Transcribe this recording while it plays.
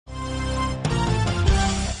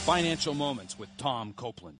Financial Moments with Tom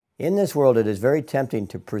Copeland. In this world, it is very tempting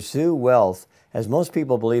to pursue wealth, as most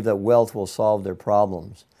people believe that wealth will solve their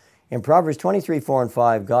problems. In Proverbs 23:4 and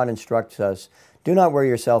 5, God instructs us, "Do not wear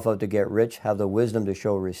yourself out to get rich, have the wisdom to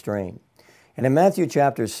show restraint." And in Matthew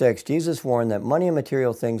chapter 6, Jesus warned that money and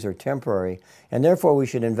material things are temporary, and therefore we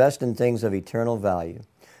should invest in things of eternal value.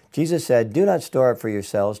 Jesus said, "Do not store up for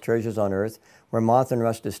yourselves treasures on earth, where moth and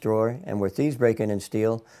rust destroy, and where thieves break in and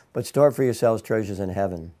steal, but store up for yourselves treasures in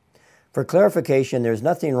heaven." For clarification, there's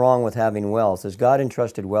nothing wrong with having wealth, as God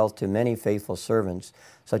entrusted wealth to many faithful servants,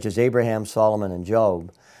 such as Abraham, Solomon, and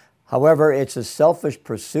Job. However, it's a selfish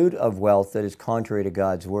pursuit of wealth that is contrary to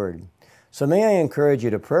God's word. So may I encourage you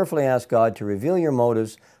to prayerfully ask God to reveal your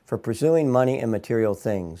motives for pursuing money and material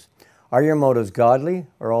things. Are your motives godly,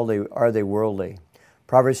 or are they worldly?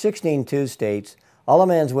 Proverbs 16:2 states, "All a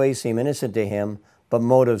man's ways seem innocent to him, but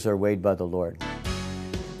motives are weighed by the Lord."